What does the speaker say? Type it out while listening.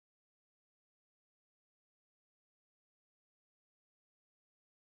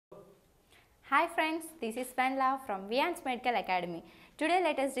Hi friends, this is Vanla from Viyans Medical Academy. Today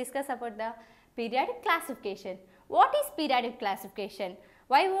let us discuss about the periodic classification. What is periodic classification?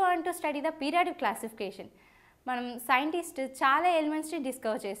 Why we want to study the periodic classification? మనం scientist చాలా ఎలిమెంట్స్ని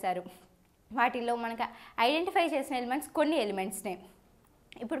discover చేశారు. వాటిలో మనకు identify చేసిన elements కొన్ని ఎలిమెంట్స్నే.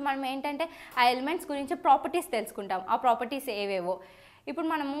 ఇప్పుడు మనం ఏంటంటే ఆ ఎలిమెంట్స్ గురించి ప్రాపర్టీస్ తెలుసుకుంటాం. ఆ ప్రాపర్టీస్ ఏవేవో ఇప్పుడు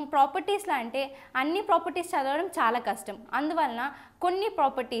మనము ప్రాపర్టీస్లో అంటే అన్ని ప్రాపర్టీస్ చదవడం చాలా కష్టం. అందువలన కొన్ని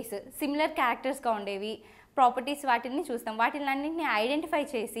ప్రాపర్టీస్ సిమిలర్ క్యారెక్టర్స్గా ఉండేవి ప్రాపర్టీస్ వాటిని చూస్తాం. వాటిని అన్నింటినీ ఐడెంటిఫై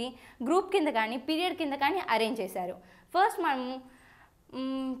చేసి గ్రూప్ కింద కానీ పీరియడ్ కింద కానీ అరేంజ్ చేశారు. ఫస్ట్ మనము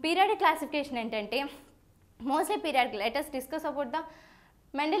పీరియాడిక్ క్లాసిఫికేషన్ ఏంటంటే mostly periodic. Let us discuss about the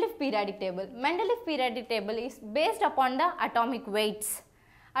Mendeleev periodic table. Mendeleev periodic table is based upon the atomic weights.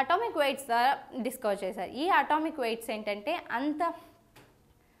 Atomic weights ద్వారా డిస్కవర్ చేశారు. ఈ అటామిక్ వెయిట్స్ ఏంటంటే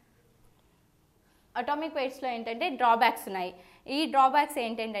అటామిక్ వెయిట్స్లో ఏంటంటే డ్రాబ్యాక్స్ ఉన్నాయి. ఈ డ్రాబ్యాక్స్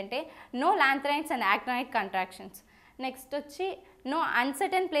ఏంటంటే no లాంథరైడ్స్ and actinide contractions. Next వచ్చి no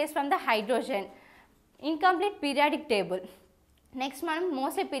uncertain place from the hydrogen, incomplete periodic table. Next మనం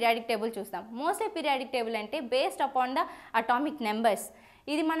మోస్ట్లీ పీరియాడిక్ టేబుల్ చూస్తాం. మోస్ట్లీ పీరియాడిక్ టేబుల్ అంటే based upon the atomic numbers.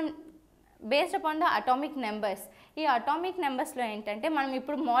 ఇది మనం based upon the atomic numbers. ఈ atomic నెంబర్స్లో ఏంటంటే మనం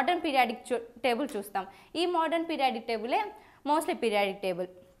ఇప్పుడు మోడర్న్ పీరియాడిక్ టేబుల్ చూస్తాం. ఈ modern periodic టేబులే mostly periodic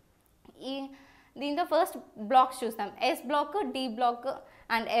table. దీంతో ఫస్ట్ బ్లాక్స్ చూస్తాం. Yes black, D block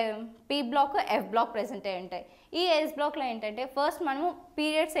and P black, F black present అయి ఉంటాయి. ఈ ఎస్ బ్లాక్లో ఏంటంటే ఫస్ట్ మనము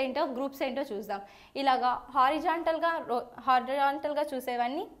పీరియడ్స్ ఏంటో గ్రూప్స్ ఏంటో చూస్తాం. ఇలాగా హారిజాంటల్గా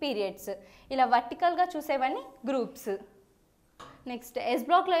చూసేవన్నీ పీరియడ్స్, ఇలా వర్టికల్గా చూసేవన్నీ గ్రూప్స్. నెక్స్ట్ ఎస్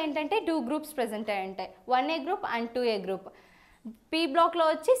బ్లాక్లో ఏంటంటే 2 గ్రూప్స్ ప్రెసెంట్ అయి ఉంటాయి, 1A group and 2A group. P బ్లాక్లో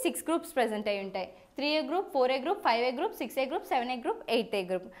వచ్చి 6 గ్రూప్స్ ప్రెసెంట్ అయి ఉంటాయి, 3A group, 4A group, 5A group, 6A group, 7A group, 8A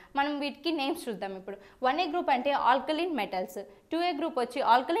group. మనం వీటికి నేమ్స్ చూద్దాం ఇప్పుడు. 1A గ్రూప్ అంటే ఆల్కలిన్ మెటల్స్, 2A గ్రూప్ వచ్చి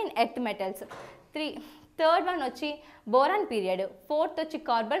alkaline earth metals, third one వచ్చి బోరాన్ పీరియడ్, ఫోర్త్ వచ్చి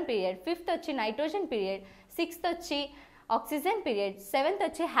కార్బన్ పీరియడ్, ఫిఫ్త్ వచ్చి నైట్రోజన్ పీరియడ్, సిక్స్త్ వచ్చి ఆక్సిజన్ పీరియడ్, సెవెంత్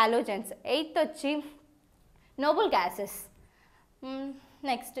వచ్చి హాలోజన్స్, ఎయిత్ వచ్చి Nobel gases.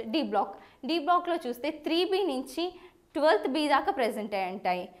 Next D block. D బ్లాక్లో చూస్తే 3B నుంచి 12th B దాకా ప్రెసెంట్ అయి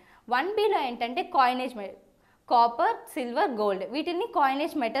ఉంటాయి. 1Bలో ఏంటంటే కాయినేజ్ కాపర్, సిల్వర్, గోల్డ్, వీటిని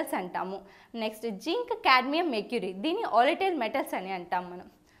కాయినేజ్ మెటల్స్ అంటాము. నెక్స్ట్ జింక్, కాడ్మియం, మెర్క్యూరీ, దీన్ని ఓలటైల్ మెటల్స్ అని అంటాం మనం.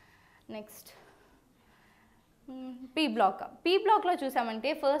 Next P black. పీ బ్లాక్లో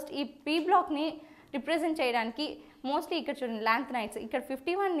చూసామంటే ఫస్ట్ ఈ పీ బ్లాక్ని రిప్రజెంట్ చేయడానికి మోస్ట్లీ ఇక్కడ చూడండి లాంథనైడ్స్. ఇక్కడ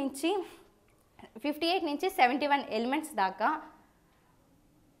 58 నుంచి 71 ఎలిమెంట్స్ దాకా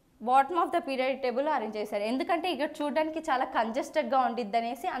bottom of the periodic table arrange చేశారు. ఎందుకంటే ఇక్కడ చూడడానికి చాలా కంజెస్టెడ్గా ఉండిద్ది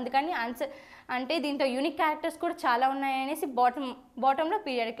అనేసి, అందుకని అంటే దీంట్లో యూనిక్ క్యారెక్టర్స్ కూడా చాలా ఉన్నాయనేసి బాటంలో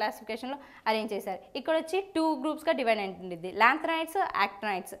పీరియాడిక్ క్లాసిఫికేషన్లో అరేంజ్ చేశారు. ఇక్కడ వచ్చి 2 గ్రూప్స్గా డివైడ్ అయి ఉండిద్ది, లాంథనైడ్స్,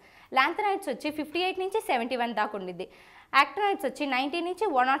 యాక్టినైడ్స్. లాంథనైడ్స్ వచ్చి 58 నుంచి 71 దాకా ఉండిద్ది, యాక్టినైడ్స్ వచ్చి 90 నుంచి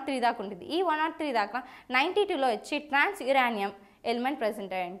 103 దాకా ఉంటుంది. ఈ 103 దాకా 92లో వచ్చి ట్రాన్స్ యురేనియం ఎలిమెంట్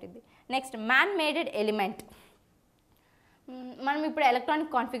ప్రెసెంట్ అయి ఉంటుంది. Next man మేడెడ్ element. మనం ఇప్పుడు ఎలక్ట్రానిక్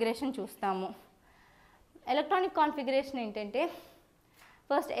కాన్ఫిగరేషన్ చూస్తాము. ఎలక్ట్రానిక్ కాన్ఫిగరేషన్ ఏంటంటే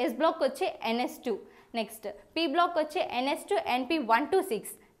ఫస్ట్ ఎస్ బ్లాక్ వచ్చి NS2, నెక్స్ట్ పీ బ్లాక్ వచ్చి NS2 NP1 to 6,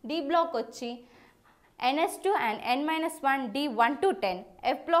 D block వచ్చి NS2 and N-1 D1 to 10,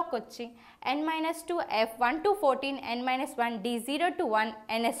 F black వచ్చి N-2 F1 to 14, N-1 D0 to 1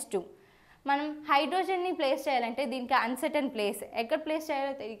 NS2. మనం హైడ్రోజన్ని place చేయాలంటే దీనికి uncertain place, ఎక్కడ place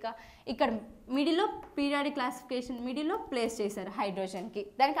చేయాలో తెలియక ఇక్కడ మిడిల్లో పీరియాడిక్ క్లాసిఫికేషన్ మిడిల్లో ప్లేస్ చేశారు హైడ్రోజన్కి,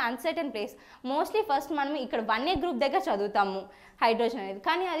 దానికి అన్సర్టన్ ప్లేస్. మోస్ట్లీ ఫస్ట్ మనం ఇక్కడ 1A గ్రూప్ దగ్గర చదువుతాము హైడ్రోజన్ అనేది,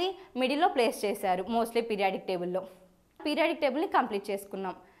 కానీ అది మిడిల్లో ప్లేస్ చేశారు మోస్ట్లీ పీరియాడిక్ టేబుల్లో. పీరియాడిక్ టేబుల్ని కంప్లీట్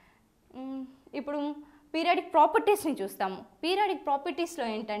చేసుకున్నాం. ఇప్పుడు పీరియాడిక్ ప్రాపర్టీస్ని చూస్తాము. పీరియాడిక్ ప్రాపర్టీస్లో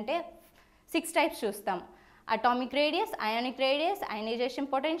ఏంటంటే 6 టైప్స్ చూస్తాము. Atomic radius, ionic radius, ionization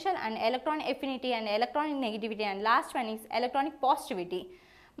potential, and electron affinity and electronic negativity, and last one is electronic positivity.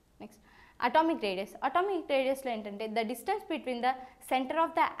 Next, atomic radius. Atomic radius lo entante the distance between the center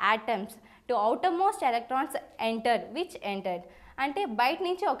of the atoms to outermost electrons entered, which entered. అంటే బయట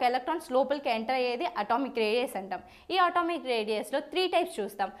నుంచి ఒక electrons లోపలికి enter అయ్యేది atomic radius అంటాం. ఈ atomic రేడియస్లో 3 types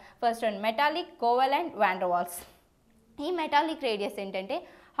చూస్తాం. First one metallic, covalent, van der Waals. ఈ మెటాలిక్ రేడియస్ ఏంటంటే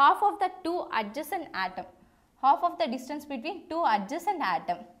half of the 2 adjacent atom, half of the distance between 2 adjacent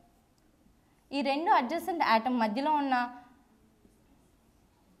atom. ఈ 2 adjacent atom మధ్యలో ఉన్న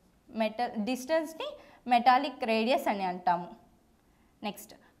డిస్టెన్స్ని మెటాలిక్ రేడియస్ అని అంటాము.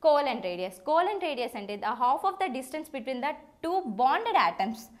 Next covalent radius. Covalent radius అంటే the half of the distance between the 2 bonded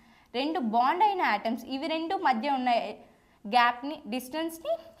atoms. 2 bond అయిన atoms, ఇవి 2 మధ్య ఉన్న గ్యాప్ని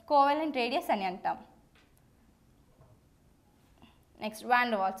డిస్టెన్స్ని కోవలెంట్ రేడియస్ అని అంటాం. Next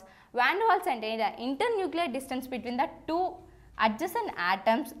van der Waals. Van walls అంటే internuclear distance between the 2 adjacent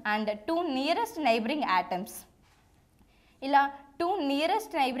atoms and 2 nearest neighbouring atoms. ఇలా 2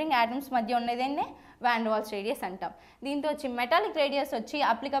 nearest neighbouring atoms మధ్య ఉన్నదేనే van walls radius అంటాం. దీంతో వచ్చి మెటాలిక్ రేడియస్ వచ్చి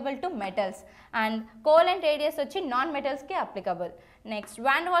applicable to metals and covalent radius వచ్చి non మెటల్స్కి applicable. Next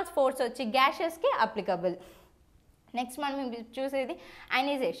van walls force వచ్చి గ్యాషెస్కి applicable. Next మనం చూసేది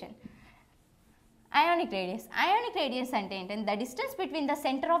అయనైజేషన్. అయానిక్ రేడియస్ అంటే ఏంటంటే the distance between the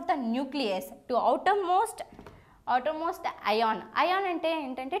centre of the nucleus to outermost ion అంటే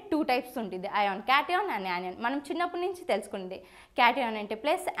ఏంటంటే 2 టైప్స్ ఉంటుంది అయాన్, క్యాటయాన్ అండ్ యానియాన్. మనం చిన్నప్పటి నుంచి తెలుసుకుంది క్యాటయాన్ అంటే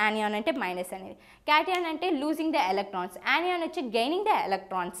ప్లస్, యానియాన్ అంటే మైనస్ అనేది. క్యాటయాన్ అంటే లూజింగ్ ద ఎలక్ట్రాన్స్, యానియాన్ వచ్చి gaining the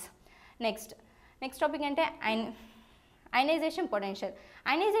electrons. Next topic అంటే అయనైజేషన్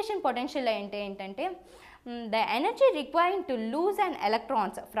పొటెన్షియల్ అంటే ఏంటంటే the energy requiring to lose an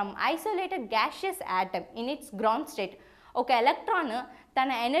electrons from isolated gaseous atom in its ground state. ఒక electron తన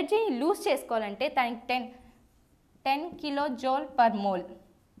ఎనర్జీని లూజ్ చేసుకోవాలంటే తనకి 10 కిలోజౌల్ పర్ మోల్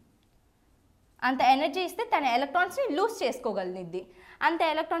అంత ఎనర్జీ ఇస్తే తన ఎలక్ట్రాన్స్ని లూజ్ చేసుకోగలిగింది. అంత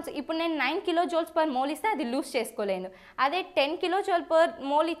ఎలక్ట్రాన్స్ ఇప్పుడు నేను 9 కిలోజౌల్స్ పర్ మోల్ ఇస్తే అది లూజ్ చేసుకోలేను. అదే 10 కిలోజౌల్ పర్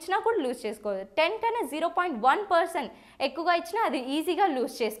మోల్ ఇచ్చినా కూడా లూజ్ చేసుకోగలదు. 10 కన్నా 0.1% ఎక్కువగా ఇచ్చినా అది ఈజీగా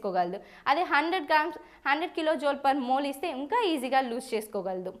లూజ్ చేసుకోగలదు. అదే 100 కిలోజౌల్ పర్ మోల్ ఇస్తే ఇంకా ఈజీగా లూజ్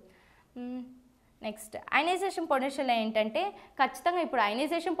చేసుకోగలదు. నెక్స్ట్ అయనైజేషన్ పొటెన్షియల్ ఏంటంటే ఖచ్చితంగా ఇప్పుడు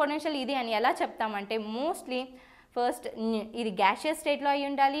అయనైజేషన్ పొటెన్షియల్ ఇది అని ఎలా చెప్తామంటే మోస్ట్లీ ఫస్ట్ ఇది గ్యాషియస్ స్టేట్లో అయి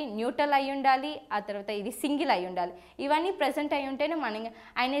ఉండాలి, న్యూట్రల్ అయి ఉండాలి, ఆ తర్వాత ఇది సింగిల్ అయి ఉండాలి. ఇవన్నీ ప్రెజెంట్ అయి ఉంటేనే మనం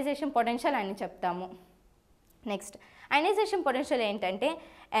అయనైజేషన్ పొటెన్షియల్ అని చెప్తాము. నెక్స్ట్ అయనైజేషన్ పొటెన్షియల్ ఏంటంటే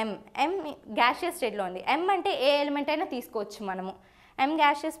ఎం గ్యాషియస్ స్టేట్లో ఉంది. ఎం అంటే ఏ ఎలిమెంట్ అయినా తీసుకోవచ్చు మనము. M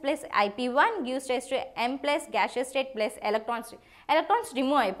gaseous plus IP1 gives rise to M plus gaseous state plus electrons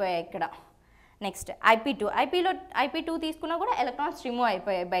remove అయిపోయాయి ఇక్కడ. నెక్స్ట్ IP2 తీసుకున్నా కూడా ఎలక్ట్రాన్స్ రిమూవ్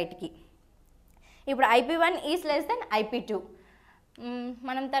అయిపోయాయి బయటికి. ఇప్పుడు IP1 is less than IP2.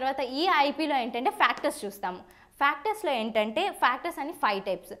 మనం తర్వాత ఈ ఐపీలో ఏంటంటే ఫ్యాక్టర్స్ చూస్తాము. ఫ్యాక్టర్స్లో ఏంటంటే ఫ్యాక్టర్స్ అని 5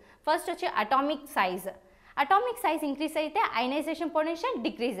 టైప్స్. ఫస్ట్ వచ్చి అటామిక్ సైజ్ ఇంక్రీజ్ అయితే అయనైజేషన్ పొటెన్షియల్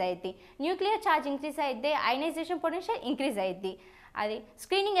డిక్రీజ్ అవుతుంది. న్యూక్లియర్ ఛార్జ్ ఇంక్రీజ్ అయితే అయనైజేషన్ పొటెన్షియల్ ఇంక్రీజ్ అవుతుంది. అది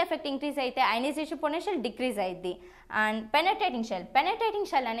స్క్రీనింగ్ ఎఫెక్ట్ ఇంక్రీజ్ అయితే అయనైజేషన్ పొటెన్షియల్ డిక్రీజ్ అవుతుంది. అండ్ పెనెట్రేటింగ్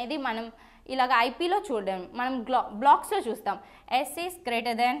షెల్ అనేది మనం ఇలాగ ఐపీలో చూడడం మనం బ్లాక్స్లో చూస్తాం. S is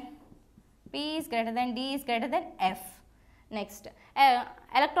greater than P is greater than D is greater than F. Next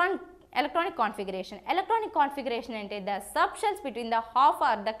electronic configuration అంటే the sub shells between the half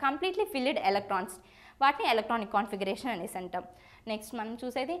or the completely field electrons, వాటిని electronic configuration అనేసి అంటాం. నెక్స్ట్ మనం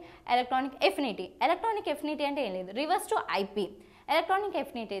చూసేది ఎలక్ట్రానిక్ ఎఫినిటీ అంటే ఏం లేదు, reverse to IP. Electronic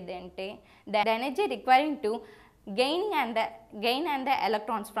affinity అంటే the energy requiring to gain and the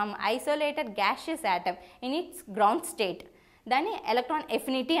electrons from isolated gaseous atom in its ground state, దాన్ని ఎలక్ట్రాన్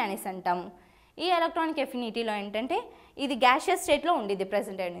ఎఫినిటీ అనేసి అంటాము. ఈ ఎలక్ట్రానిక్ ఎఫినిటీలో ఏంటంటే ఇది గ్యాషియస్ స్టేట్లో ఉండేది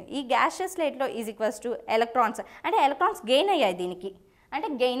ప్రెసెంట్ అనేది. ఈ గ్యాషియస్ స్టేట్లో ఈజ్ ఈక్వల్స్ టు ఎలక్ట్రాన్స్ అంటే ఎలక్ట్రాన్స్ గెయిన్ అయ్యాయి దీనికి, అంటే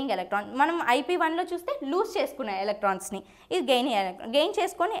గెయినింగ్ ఎలక్ట్రాన్. మనం IP1లో చూస్తే లూజ్ చేసుకునే ఎలక్ట్రాన్స్ని, ఇది గెయిన్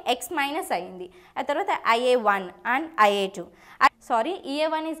చేసుకొని X మైనస్ అయ్యింది. ఆ తర్వాత IA1 and IA2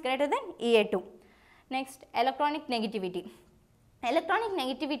 EA1 is greater than EA2. Next electronic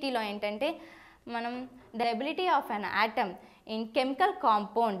నెగిటివిటీలో ఏంటంటే మనం the ability of an atom in chemical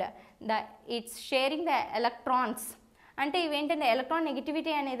compound it's sharing the electrons. అంటే ఇవేంటంటే ఎలక్ట్రాన్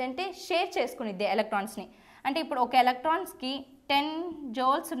నెగిటివిటీ అనేది అంటే షేర్ చేసుకునిద్ది ఎలక్ట్రాన్స్ని. అంటే ఇప్పుడు ఒక ఎలక్ట్రాన్స్కి 10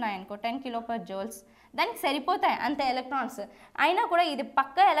 జౌల్స్ ఉన్నాయనుకో, 10 కిలో పర్ జౌల్స్, దానికి సరిపోతాయి అంత ఎలక్ట్రాన్స్. అయినా కూడా ఇది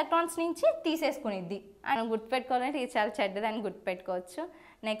పక్క ఎలక్ట్రాన్స్ నుంచి తీసేసుకునిద్ది. మనం గుర్తుపెట్టుకోవాలంటే ఇది చాలా చెడ్డదని గుర్తుపెట్టుకోవచ్చు.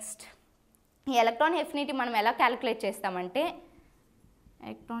 నెక్స్ట్ ఈ ఎలక్ట్రాన్ ఎఫినిటీ మనం ఎలా క్యాలిక్యులేట్ చేస్తామంటే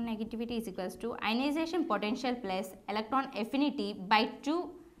electron negativity is equals to ionisation potential plus electron affinity by 2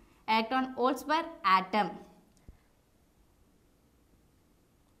 electron volts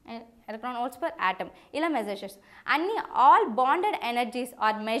per atom. ఇలా మెజర్ చేస్తాం. అన్ని all bonded energies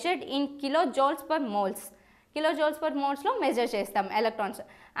are measured in kilojoules per మోల్స్లో measure చేస్తాం ఎలక్ట్రాన్స్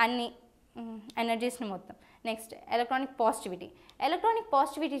అన్ని ఎనర్జీస్ని మొత్తం. నెక్స్ట్ ఎలక్ట్రానిక్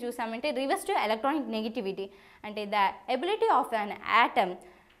పాజిటివిటీ చూసామంటే రివర్స్ టు ఎలక్ట్రానిక్ నెగిటివిటీ. అంటే the ability of an atom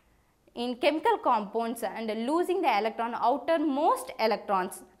in chemical compounds and losing the electron outer most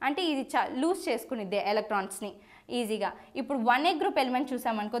electrons. అంటే ఇది loose చేసుకునిద్ది ఎలక్ట్రాన్స్ని ఈజీగా. ఇప్పుడు 1A group element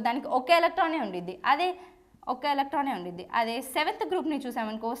చూసామనుకో, దానికి ఒక ఎలక్ట్రానే ఉండిద్ది, అదే 7th గ్రూప్ని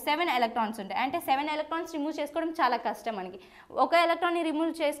చూసామనుకో 7 ఎలక్ట్రాన్స్ ఉంటాయి. అంటే 7 ఎలక్ట్రాన్స్ రిమూవ్ చేసుకోవడం చాలా కష్టం మనకి, ఒక ఎలక్ట్రాన్ని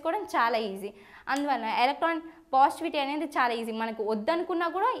రిమూవ్ చేసుకోవడం చాలా ఈజీ. అందువల్ల ఎలక్ట్రాన్ పాజిటివిటీ అనేది చాలా ఈజీ, మనకు వద్దనుకున్నా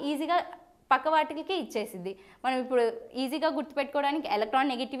కూడా ఈజీగా పక్క వాటికి ఇచ్చేసిద్ది. మనం ఇప్పుడు ఈజీగా గుర్తుపెట్టుకోవడానికి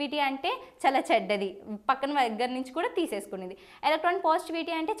ఎలక్ట్రాన్ నెగిటివిటీ అంటే చాలా చెడ్డది, పక్కన దగ్గర నుంచి కూడా తీసేసుకునేది. ఎలక్ట్రాన్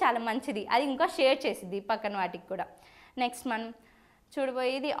పాజిటివిటీ అంటే చాలా మంచిది, అది ఇంకా షేర్ చేసిద్ది పక్కన వాటికి కూడా. నెక్స్ట్ మనం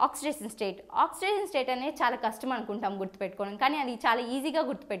చూడబోయేది ఆక్సిడేషన్ స్టేట్. ఆక్సిడేషన్ స్టేట్ అనేది చాలా కష్టం అనుకుంటాం గుర్తుపెట్టుకోవడం, కానీ అది చాలా ఈజీగా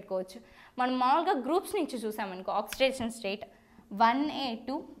గుర్తుపెట్టుకోవచ్చు. మనం మామూలుగా గ్రూప్స్ నుంచి చూసామనుకో oxidation state 1A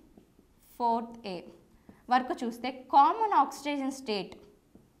to 4A వరకు చూస్తే common oxidation state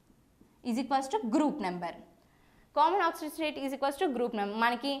is equals to group number. Common oxidation state is equals to group number.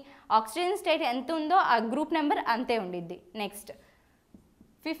 మనకి ఆక్సిడేషన్ స్టేట్ ఎంత ఉందో ఆ గ్రూప్ నెంబర్ అంతే ఉండిద్ది. నెక్స్ట్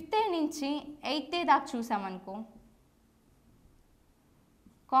 5th నుంచి 8th దాకా చూసామనుకో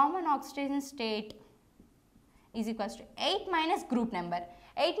common oxidation state is equals to 8 minus group number.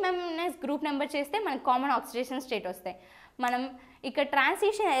 8 minus group number చేస్తే మనకు కామన్ ఆక్సిడేషన్ స్టేట్ వస్తాయి. మనం ఇక్కడ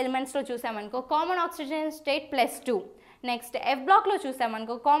transition ఎలిమెంట్స్లో చూసామనుకో common oxidation state +2. Next F బ్లాక్లో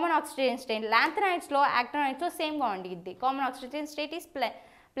చూసామనుకో కామన్ ఆక్సిడేషన్ స్టేట్ లాంథనైడ్స్లో యాక్టినైడ్స్లో సేమ్గా ఉండిద్ది. Common oxidation state is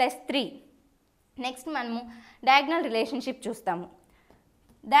 +3. Next మనము డయాగ్నల్ రిలేషన్షిప్ చూస్తాము.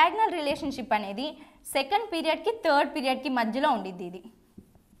 Diagonal relationship అనేది 2nd పీరియడ్కి 3rd పీరియడ్కి మధ్యలో ఉండిద్ది. ఇది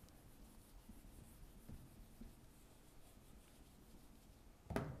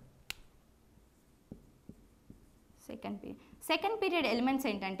సెకండ్ పీరియడ్ ఎలిమెంట్స్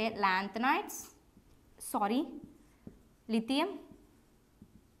ఏంటంటే lanthanides, lithium,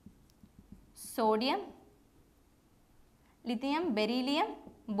 sodium, beryllium,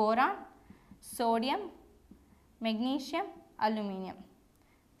 boron, sodium, magnesium, aluminium,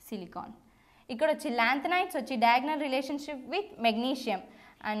 silicon. ఇక్కడ వచ్చి లాంథనైడ్స్ వచ్చి diagonal relationship with magnesium,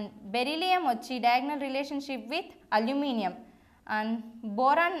 and beryllium వచ్చి diagonal relationship with aluminium, and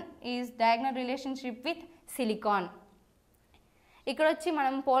boron is diagonal relationship with silicon. ఇక్కడ వచ్చి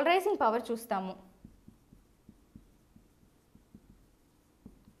మనం పోలరైజింగ్ పవర్ చూస్తాము.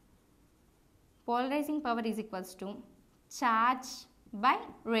 Polarising power is equals to charge by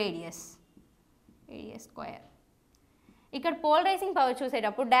radius square. ఇక్కడ polarising power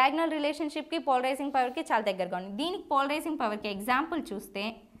చూసేటప్పుడు diagonal రిలేషన్షిప్కి polarising పవర్కి చాలా దగ్గరగా ఉంది. దీనికి పోలరైజింగ్ పవర్కి ఎగ్జాంపుల్ చూస్తే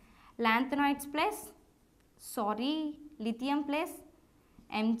lanthanides plus lithium plus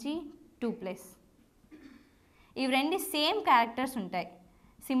Mg2+. ఇవి రెండు సేమ్ క్యారెక్టర్స్ ఉంటాయి,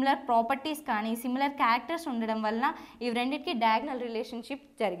 సిమిలర్ ప్రాపర్టీస్ కానీ సిమిలర్ క్యారెక్టర్స్ ఉండడం వల్ల ఇవి రెండింటికి డయాగ్నల్ రిలేషన్షిప్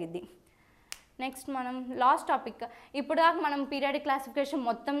జరిగిద్ది. నెక్స్ట్ మనం లాస్ట్ టాపిక్. ఇప్పుడు దాకా మనం పీరియాడిక్ క్లాసిఫికేషన్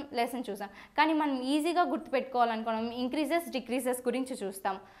మొత్తం లెసన్ చూసాం, కానీ మనం ఈజీగా గుర్తుపెట్టుకోవాలనుకున్నాం ఇంక్రీజెస్ డిక్రీజెస్ గురించి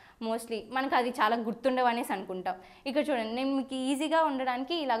చూస్తాం. మోస్ట్లీ మనకు అది చాలా గుర్తుండవు అనేసి అనుకుంటాం. ఇక్కడ చూడండి, నేను మీకు ఈజీగా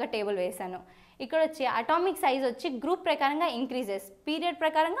ఉండడానికి ఇలాగ టేబుల్ వేశాను. ఇక్కడ వచ్చి అటామిక్ సైజ్ వచ్చి గ్రూప్ ప్రకారంగా ఇంక్రీజెస్, పీరియడ్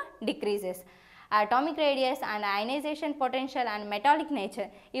ప్రకారంగా decreases. Atomic radius and ionisation potential and metallic nature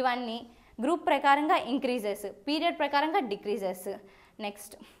ఇవన్నీ గ్రూప్ ప్రకారంగా ఇంక్రీజెస్, పీరియడ్ ప్రకారంగా డిక్రీజెస్.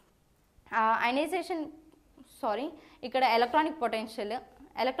 నెక్స్ట్ ఇక్కడ ఎలక్ట్రానిక్ పొటెన్షియల్,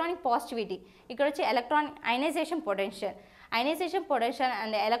 ఎలక్ట్రానిక్ పాజిటివిటీ, ఇక్కడ వచ్చి ionisation potential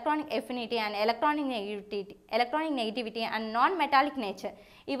and electronic affinity and electronic negativity and non metallic nature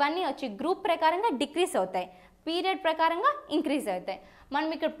ఇవన్నీ వచ్చి group ప్రకారంగా decrease అవుతాయి, పీరియడ్ ప్రకారంగా ఇంక్రీజ్ అవుతాయి. మనం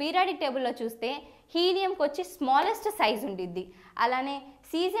ఇక్కడ పీరియాడిక్ టేబుల్లో చూస్తే హీలియంకి వచ్చి స్మాలెస్ట్ సైజ్ ఉండిద్ది, అలానే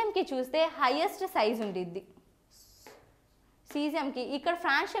సీజియంకి చూస్తే హైయెస్ట్ సైజ్ ఉండిద్ది. సీజియంకి ఇక్కడ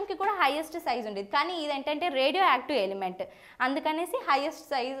ఫ్రాన్షియంకి కూడా హైయెస్ట్ సైజ్ ఉండేది, కానీ ఇదేంటంటే రేడియో యాక్టివ్ ఎలిమెంట్ అందుకనేసి హైయెస్ట్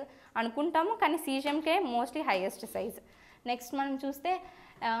సైజ్ అనుకుంటాము, కానీ సీజియంకే మోస్ట్లీ హైయెస్ట్ సైజ్. నెక్స్ట్ మనం చూస్తే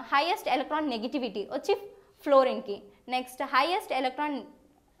హైయెస్ట్ ఎలక్ట్రాన్ నెగిటివిటీ వచ్చి ఫ్లోరిన్కి, next highest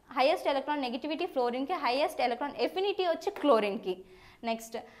electron negativity ఫ్లోరిన్కి, highest electron affinity వచ్చి క్లోరిన్కి.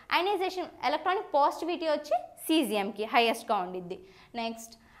 నెక్స్ట్ అయనైజేషన్ ఎలక్ట్రానిక్ పాజిటివిటీ వచ్చి సీజియంకి హైయెస్ట్గా ఉండిద్ది.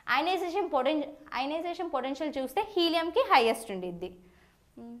 నెక్స్ట్ అయనైజేషన్ పొటెన్షియల్ చూస్తే హీలియంకి హైయెస్ట్ ఉండిద్ది.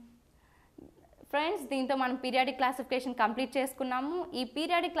 ఫ్రెండ్స్, దీంతో మనం పీరియాడిక్ క్లాసిఫికేషన్ కంప్లీట్ చేసుకున్నాము. ఈ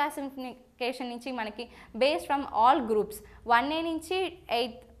పీరియాడిక్ క్లాసిఫికేషన్ నుంచి మనకి based from all groups 1A నుంచి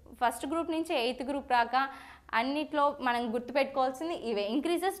 8th, ఫస్ట్ గ్రూప్ నుంచి 8th గ్రూప్ దాకా అన్నిట్లో మనం గుర్తుపెట్టుకోవాల్సింది ఇవే.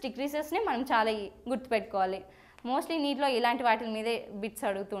 ఇంక్రీజెస్ డిక్రీజెస్ని మనం చాలా గుర్తుపెట్టుకోవాలి. మోస్ట్లీ నీట్లో ఇలాంటి వాటి మీదే బిట్స్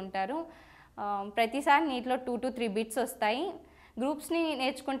అడుగుతూ ఉంటారు. ప్రతిసారి నీట్లో 2 to 3 బిట్స్ వస్తాయి. గ్రూప్స్ని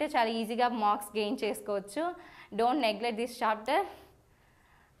నేర్చుకుంటే చాలా ఈజీగా మార్క్స్ గెయిన్ చేసుకోవచ్చు. Don't neglect this chapter.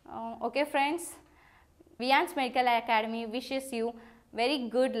 Okay friends, Viyans Medical Academy wishes you very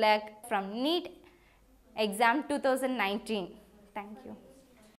good luck from NEET exam 2019. Thank you.